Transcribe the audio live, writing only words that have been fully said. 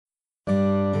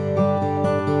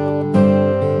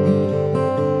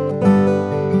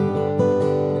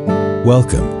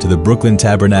Welcome to the Brooklyn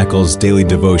Tabernacle's Daily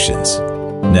Devotions.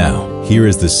 Now, here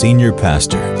is the senior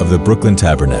pastor of the Brooklyn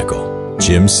Tabernacle,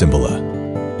 Jim Cymbala.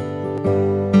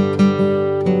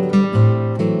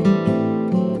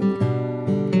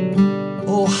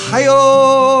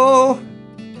 Ohio!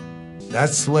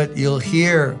 That's what you'll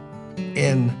hear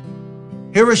in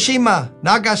Hiroshima,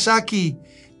 Nagasaki,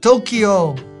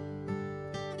 Tokyo.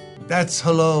 That's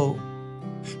hello.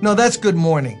 No, that's good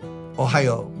morning,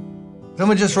 Ohio.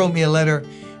 Someone just wrote me a letter,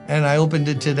 and I opened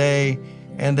it today,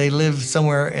 and they live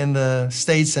somewhere in the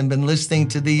States and been listening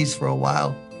to these for a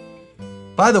while.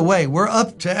 By the way, we're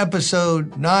up to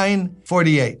episode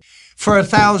 948. For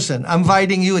 1,000, I'm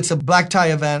inviting you. It's a black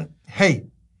tie event. Hey,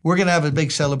 we're going to have a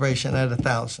big celebration at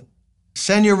 1,000.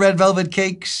 Send your red velvet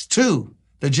cakes to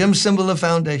the Jim Cymbala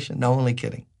Foundation. No, only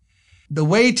kidding. The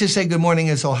way to say good morning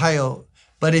is Ohio,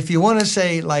 but if you want to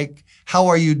say, like, how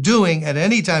are you doing at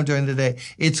any time during the day,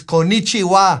 it's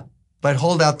konnichiwa, but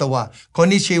hold out the wa.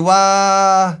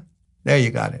 Konnichiwa. There, you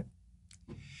got it.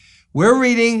 We're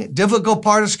reading difficult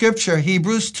part of Scripture,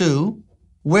 Hebrews 2,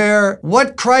 where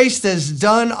what Christ has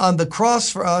done on the cross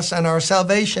for us and our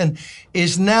salvation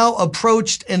is now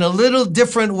approached in a little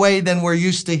different way than we're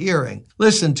used to hearing.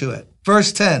 Listen to it.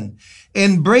 Verse 10,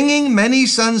 in bringing many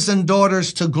sons and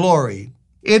daughters to glory,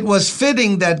 it was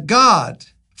fitting that God,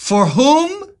 for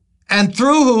whom and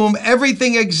through whom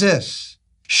everything exists,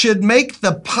 should make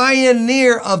the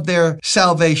pioneer of their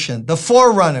salvation, the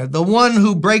forerunner, the one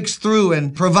who breaks through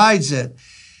and provides it.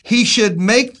 He should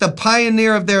make the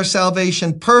pioneer of their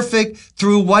salvation perfect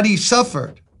through what he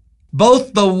suffered.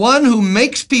 Both the one who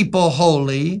makes people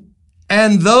holy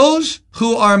and those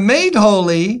who are made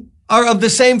holy are of the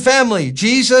same family,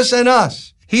 Jesus and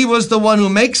us. He was the one who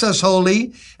makes us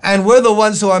holy, and we're the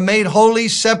ones who are made holy,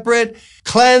 separate,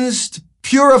 cleansed,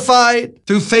 purified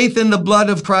through faith in the blood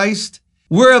of Christ.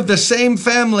 We're of the same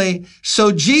family,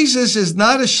 so Jesus is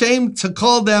not ashamed to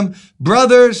call them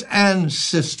brothers and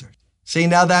sisters. See,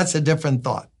 now that's a different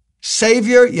thought.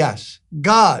 Savior, yes.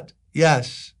 God,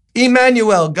 yes.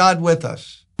 Emmanuel, God with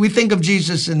us. We think of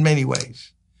Jesus in many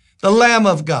ways. The Lamb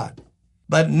of God.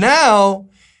 But now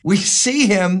we see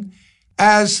him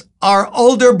as our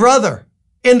older brother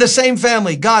in the same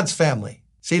family, God's family.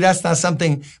 See, that's not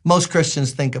something most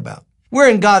Christians think about. We're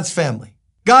in God's family.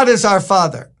 God is our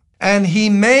Father, and he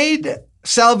made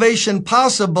salvation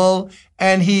possible,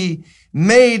 and he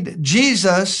made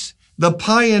Jesus, the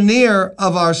pioneer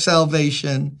of our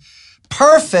salvation,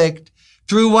 perfect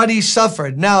through what he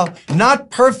suffered. Now,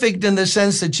 not perfect in the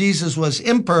sense that Jesus was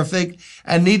imperfect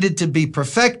and needed to be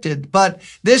perfected, but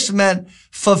this meant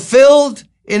fulfilled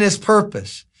in his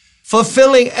purpose,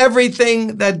 fulfilling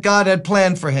everything that God had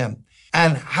planned for him.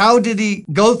 And how did he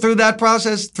go through that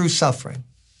process? Through suffering.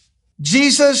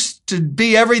 Jesus, to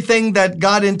be everything that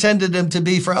God intended him to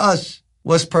be for us,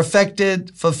 was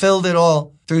perfected, fulfilled it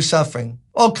all through suffering.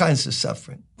 All kinds of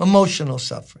suffering, emotional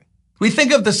suffering. We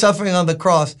think of the suffering on the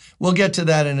cross. We'll get to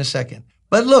that in a second.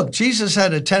 But look, Jesus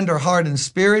had a tender heart and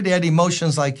spirit. He had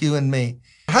emotions like you and me.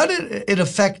 How did it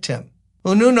affect him,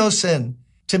 who knew no sin,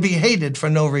 to be hated for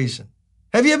no reason?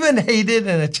 Have you ever been hated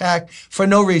and attacked for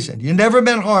no reason? You never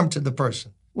been harmed to the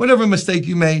person. Whatever mistake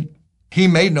you made, he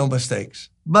made no mistakes.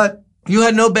 But you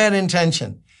had no bad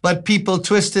intention. But people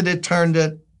twisted it, turned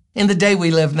it. In the day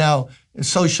we live now, in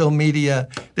social media,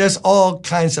 there's all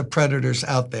kinds of predators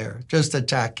out there just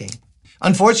attacking.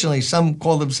 Unfortunately, some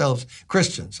call themselves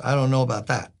Christians. I don't know about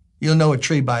that. You'll know a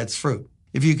tree by its fruit.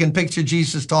 If you can picture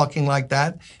Jesus talking like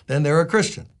that, then they're a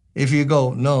Christian. If you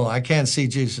go, no, I can't see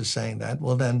Jesus saying that,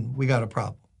 well, then we got a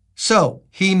problem. So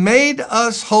he made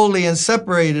us holy and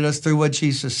separated us through what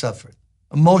Jesus suffered.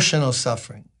 Emotional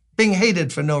suffering, being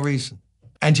hated for no reason.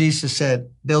 And Jesus said,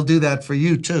 they'll do that for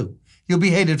you too. You'll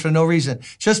be hated for no reason.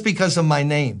 Just because of my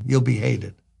name, you'll be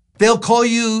hated. They'll call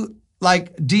you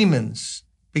like demons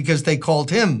because they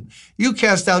called him. You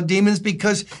cast out demons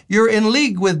because you're in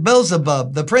league with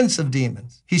Beelzebub, the prince of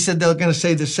demons. He said they're going to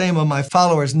say the same of my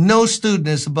followers. No student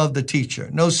is above the teacher.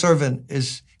 No servant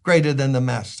is greater than the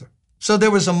master. So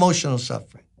there was emotional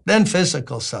suffering, then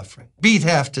physical suffering, beat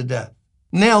half to death,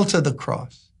 nailed to the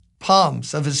cross.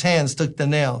 Palms of his hands took the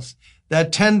nails.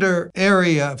 That tender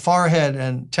area, forehead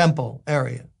and temple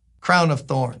area, crown of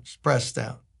thorns, pressed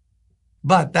down.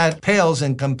 But that pales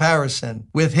in comparison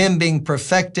with him being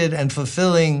perfected and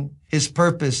fulfilling his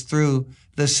purpose through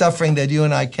the suffering that you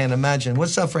and I can't imagine. What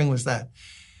suffering was that?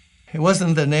 It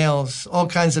wasn't the nails. All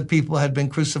kinds of people had been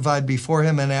crucified before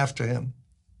him and after him.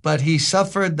 But he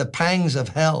suffered the pangs of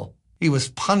hell. He was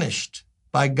punished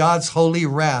by God's holy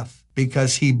wrath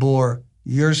because he bore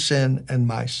your sin and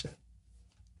my sin.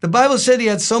 The Bible said he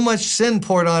had so much sin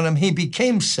poured on him, he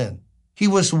became sin. He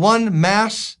was one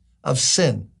mass of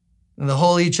sin, and the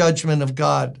holy judgment of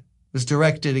God was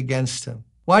directed against him.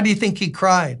 Why do you think he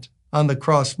cried on the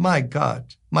cross, my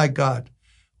God,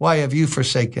 why have you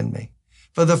forsaken me?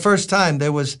 For the first time,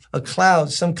 there was a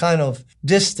cloud, some kind of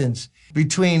distance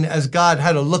between, as God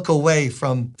had to look away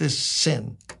from this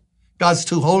sin. God's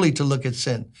too holy to look at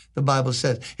sin, the Bible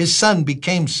says. His son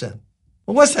became sin.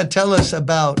 Well, what's that tell us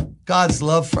about God's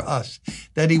love for us,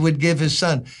 that he would give his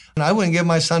son? And I wouldn't give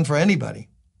my son for anybody.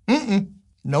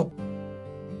 Nope.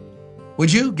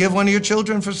 Would you give one of your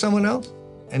children for someone else?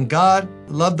 And God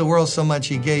loved the world so much,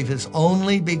 he gave his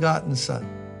only begotten son.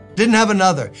 Didn't have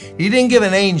another. He didn't give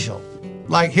an angel.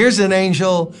 Like, here's an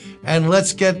angel, and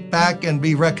let's get back and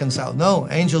be reconciled. No,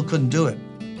 angel couldn't do it.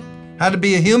 Had to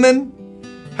be a human,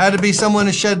 had to be someone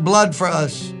who shed blood for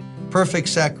us. Perfect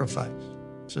sacrifice.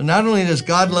 So not only does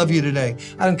God love you today,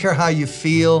 I don't care how you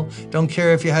feel, don't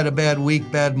care if you had a bad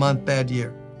week, bad month, bad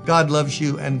year. God loves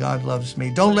you and God loves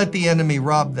me. Don't let the enemy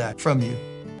rob that from you.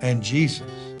 And Jesus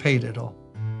paid it all.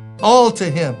 All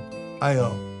to him I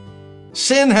owe.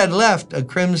 Sin had left a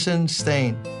crimson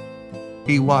stain.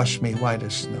 He washed me white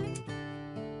as snow.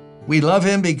 We love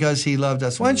him because he loved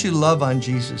us. Why don't you love on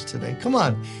Jesus today? Come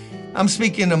on. I'm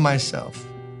speaking to myself.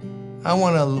 I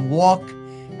want to walk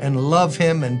and love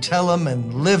him and tell him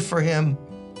and live for him.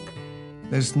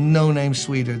 There's no name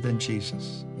sweeter than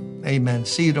Jesus. Amen.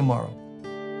 See you tomorrow.